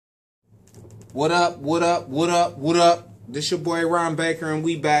What up? What up? What up? What up? This your boy Ron Baker, and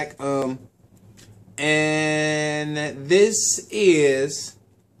we back. And this is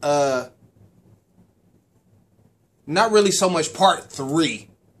not really so much part 3,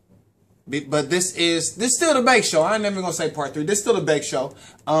 but this still the Bake Show. I ain't never gonna say part 3. This still the Bake Show.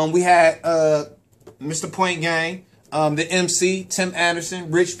 We had Mr. Point Gang, the MC Tim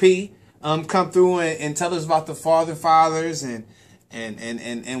Anderson, Rich P, come through and tell us about the fathers and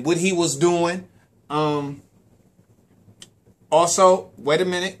what he was doing. Also, wait a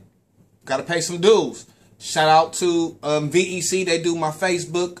minute, gotta pay some dues. Shout out to VEC. They do my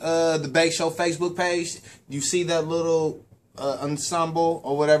Facebook, the Bake Show Facebook page. You see that little ensemble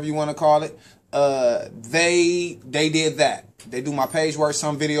or whatever you want to call it. They did that. They do my page work,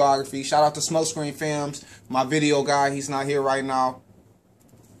 some videography. Shout out to Smokescreen Films, my video guy. He's not here right now.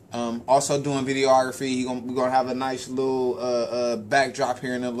 Also doing videography. We're gonna have a nice little backdrop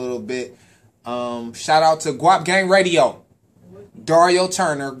here in a little bit. Shout out to Guap Gang Radio, Dario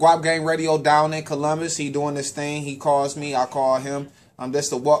Turner, Guap Gang Radio down in Columbus. He doing this thing. He calls me, I call him.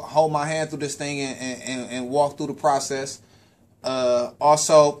 Just to hold my hand through this thing and walk through the process.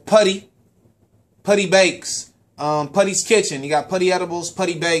 Also Putty Bakes, Putty's Kitchen. You got Putty Edibles,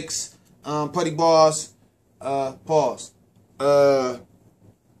 Putty Bakes, Putty Balls. Pause.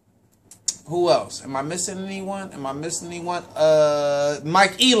 Who else? Am I missing anyone?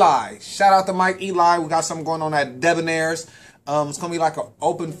 Mike Eli. Shout out to Mike Eli. We got something going on at Debonair's. It's going to be like an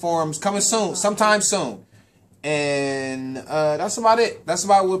open forum. It's coming soon. Sometime soon. And that's about it. That's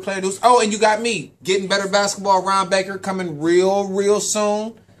about what we're planning to do. Oh, and you got me. Getting Better Basketball. Ron Baker coming real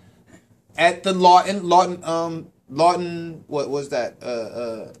soon at the Lawton, what was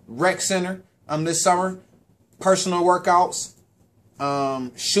that? Rec Center this summer. Personal workouts.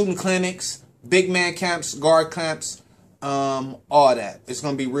 Shooting clinics, big man camps, guard camps, all that. It's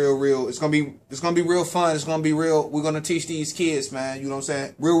gonna be real. It's gonna be real fun. It's gonna be real. We're gonna teach these kids, man. You know what I'm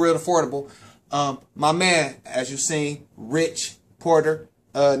saying? Real affordable. My man, as you've seen, Rich Porter,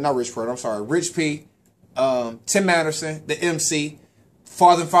 not Rich Porter. I'm sorry, Rich P, Tim Anderson, the MC,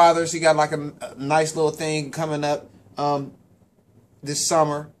 Fathers. He got like a nice little thing coming up this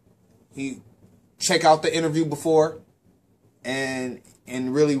summer. He check out the interview before. And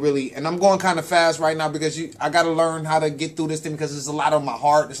really, and I'm going kind of fast right now because I got to learn how to get through this thing because there's a lot on my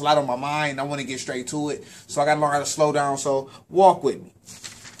heart, there's a lot on my mind. I want to get straight to it, so I got to learn how to slow down. So walk with me.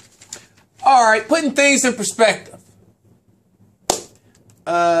 All right, putting things in perspective.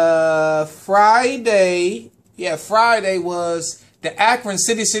 Friday was the Akron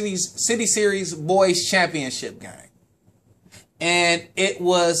City Series Boys Championship game. And it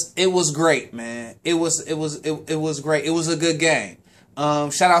was great, man. It was great. It was a good game.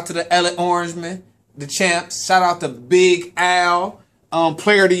 Shout out to the LA Orangemen, the champs. Shout out to Big Al,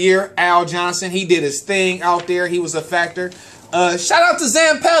 Player of the Year, Al Johnson. He did his thing out there. He was a factor. Shout out to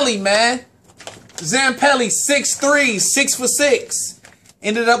Zampelli, man. Zampelli, 6'3", 6 for 6.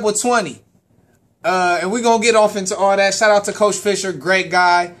 Ended up with 20. And we're gonna get off into all that. Shout out to Coach Fisher, great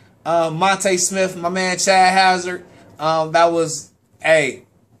guy. Monte Smith, my man Chad Hazard. That was,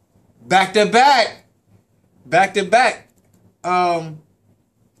 back to back.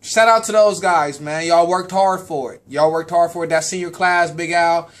 Shout out to those guys, man. Y'all worked hard for it. That senior class, Big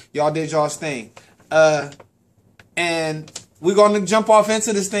Al, y'all did y'all's thing. And we're going to jump off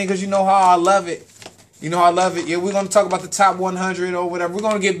into this thing because you know how I love it. Yeah, we're going to talk about the top 100 or whatever. We're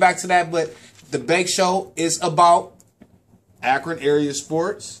going to get back to that, but the Bake Show is about Akron area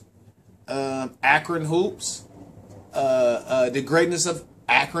sports, Akron hoops, the greatness of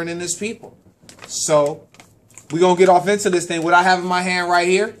Akron and its people. So we're going to get off into this thing. What I have in my hand right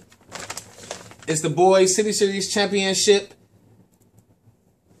here is the Boys City Series Championship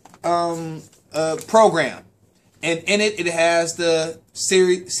program. And in it has the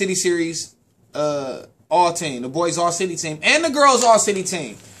City Series all team, the boys all city team, and the girls all city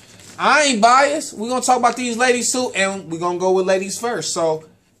team. I ain't biased. We're going to talk about these ladies too, and we're going to go with ladies first. So,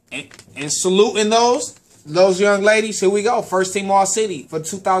 and saluting those young ladies, here we go. First team All-City for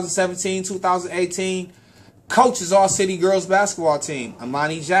 2017-2018. Coaches All-City girls basketball team.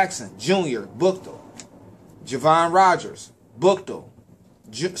 Amani Jackson, Jr., Bookdale. Javon Rogers, Bookdale,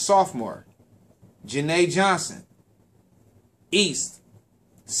 sophomore. Janae Johnson, East,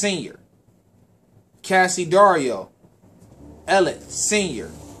 senior. Cassie Dario, Elliott,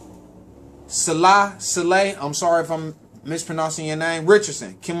 senior. Saleh, I'm sorry if I'm mispronouncing your name.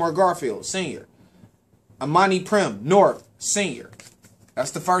 Richardson, Kimmer Garfield, senior. Amani Prim, North, senior.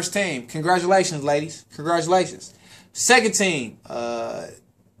 That's the first team. Congratulations, ladies. Congratulations. Second team,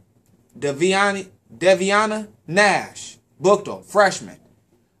 Deviana Nash, Bookdale, freshman.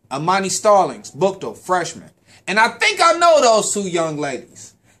 Amani Stallings, Bookto, freshman. And I think I know those two young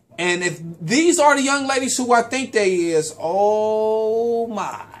ladies. And if these are the young ladies who I think they is, oh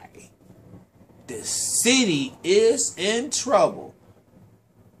my. The city is in trouble.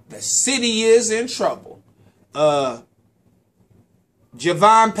 The city is in trouble. Javon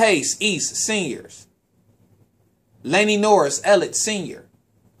Pace, East, seniors. Laney Norris, Elliott, senior.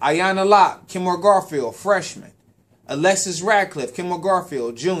 Ayanna Locke, Kimmer Garfield, freshman. Alexis Radcliffe, Kimmer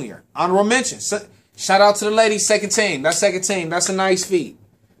Garfield, junior. Honorable mention. Shout out to the ladies, second team. That's second team. That's a nice feat.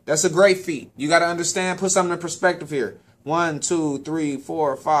 That's a great feat. You got to understand, put something in perspective here. 1, 2, 3,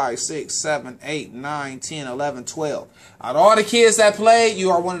 4, 5, 6, 7, 8, 9, 10, 11, 12. Out of all the kids that played, you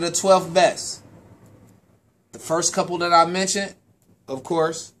are one of the 12 best. The first couple that I mentioned, of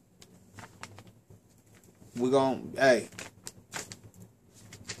course, we're going to, hey,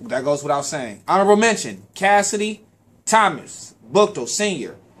 that goes without saying. Honorable mention, Cassidy Thomas, Bookto,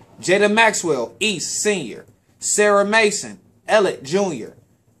 senior. Jada Maxwell, East, senior. Sarah Mason, Elliott, junior.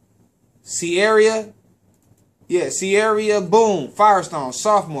 Sierra Boone, Firestone,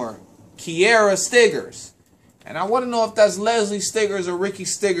 sophomore. Kiera Stiggers. And I want to know if that's Leslie Stiggers or Ricky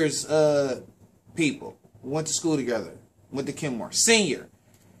Stiggers people. Went to school together. Went to Kenmore. Senior.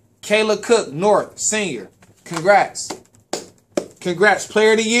 Kayla Cook, North, senior. Congrats. Congrats.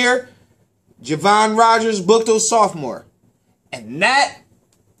 Player of the year, Javon Rogers, Bookto, sophomore. And that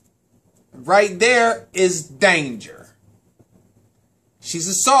right there is danger. She's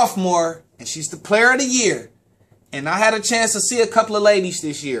a sophomore, and she's the player of the year. And I had a chance to see a couple of ladies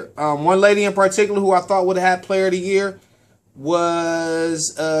this year. One lady in particular who I thought would have had player of the year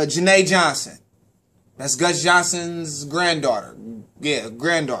was Janae Johnson. That's Gus Johnson's granddaughter. Yeah,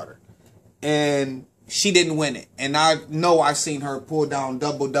 granddaughter. And she didn't win it. And I know I seen her pull down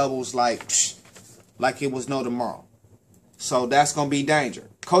double-doubles like it was no tomorrow. So that's going to be danger.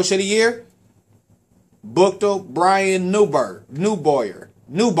 Coach of the year, Bookto Brian Neubauer.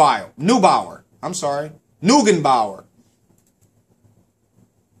 I'm sorry. Neugenbauer.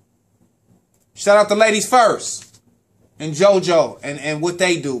 Shout out the ladies first. And JoJo and what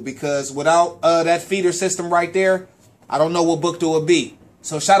they do. Because without that feeder system right there, I don't know what Bookto would be.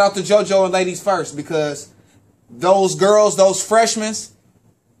 So shout out to JoJo and ladies first. Because those girls, those freshmen,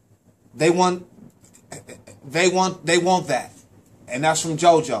 they want that. And that's from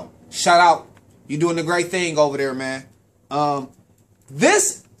JoJo. Shout out. You're doing a great thing over there, man.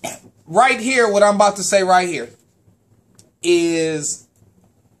 This right here, what I'm about to say right here, is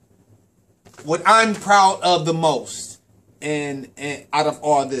what I'm proud of the most and out of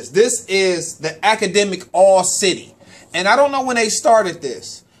all this. This is the academic all city. And I don't know when they started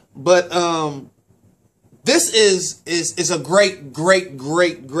this, but this is a great,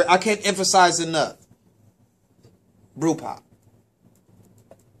 I can't emphasize enough. Brew pop.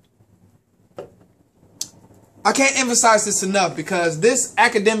 I can't emphasize this enough because this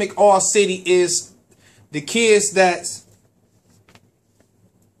academic all city is the kids that's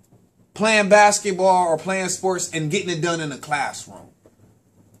playing basketball or playing sports and getting it done in a classroom.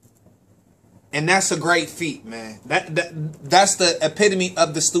 And that's a great feat, man. That's the epitome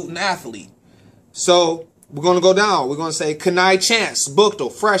of the student athlete. So we're going to go down. We're going to say Kenai Chance,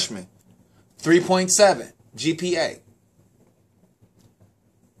 Bookto, freshman, 3.7 GPA.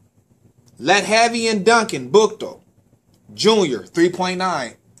 Let Havy and Duncan, Bookto, junior,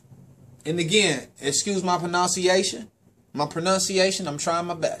 3.9. And again, excuse my pronunciation. I'm trying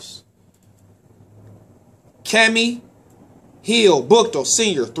my best. Cami Hill, Bookto,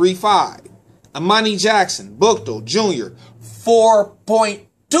 senior, 3.5. Amani Jackson, Bookto, junior,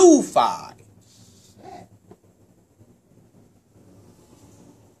 4.25.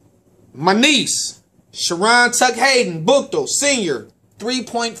 My niece, Sharon Tuck Hayden, Bookto, senior,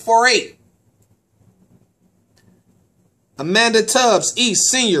 3.48. Amanda Tubbs, East,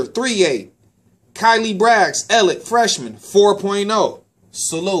 senior, 3.8. Kylie Braggs, Elliott, freshman, 4.0.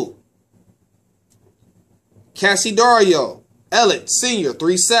 Salute. Cassie Dario, Elliott, senior,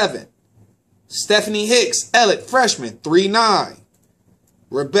 3.7. Stephanie Hicks, Elliott, freshman, 3.9.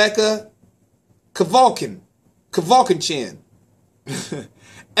 Rebecca Kavalkinchin,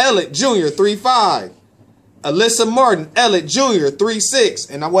 Elliott, junior, 3.5. Alyssa Martin, Elliott, junior, 3.6.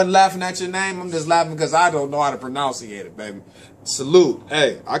 And I wasn't laughing at your name. I'm just laughing because I don't know how to pronounce it, baby. Salute.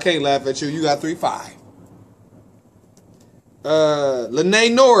 Hey, I can't laugh at you. You got 3.5.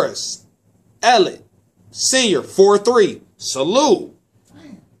 Lene Norris, Elliott, senior, 4.3. Salute.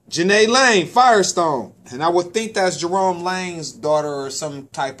 Janae Lane, Firestone. And I would think that's Jerome Lane's daughter or some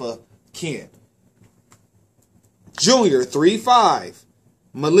type of kid. Junior, 3.5.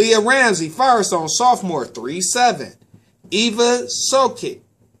 Malia Ramsey, Firestone, sophomore, 3.7. Eva Sokic,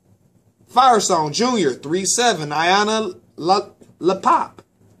 Firestone Junior 3-7. Ayana LaPop.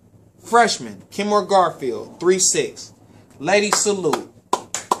 Freshman Kimmer Garfield 3-6. Lady salute.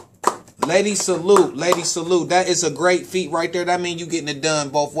 Lady salute. Lady salute. That is a great feat right there. That means you getting it done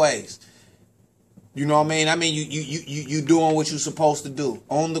both ways. You know what I mean? I mean, you doing what you're supposed to do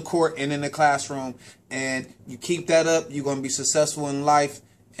on the court and in the classroom, and you keep that up, you're going to be successful in life,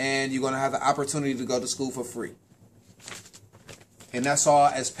 and you're going to have the opportunity to go to school for free. And that's all,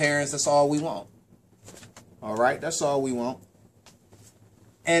 as parents, that's all we want. All right? That's all we want.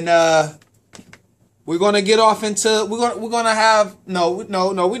 And we're going to get off into, we're going to have, no, we're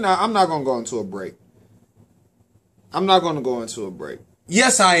not. I'm not going to go into a break. I'm not going to go into a break.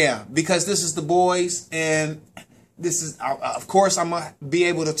 Yes, I am, because this is the boys, and this is, of course, I'm going to be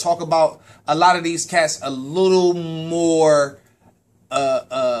able to talk about a lot of these cats a little more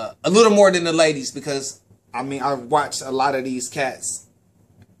than the ladies, because, I mean, I've watched a lot of these cats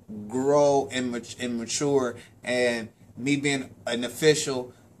grow and mature, and me being an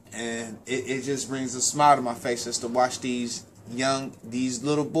official, and it just brings a smile to my face just to watch these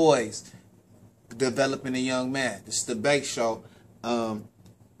little boys developing a young man. This is the Bake Show.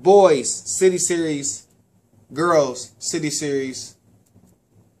 Boys, City Series. Girls, City Series.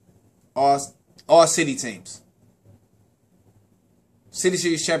 All city teams. City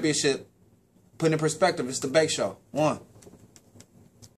Series Championship. Put in perspective, it's the Bake Show. 1.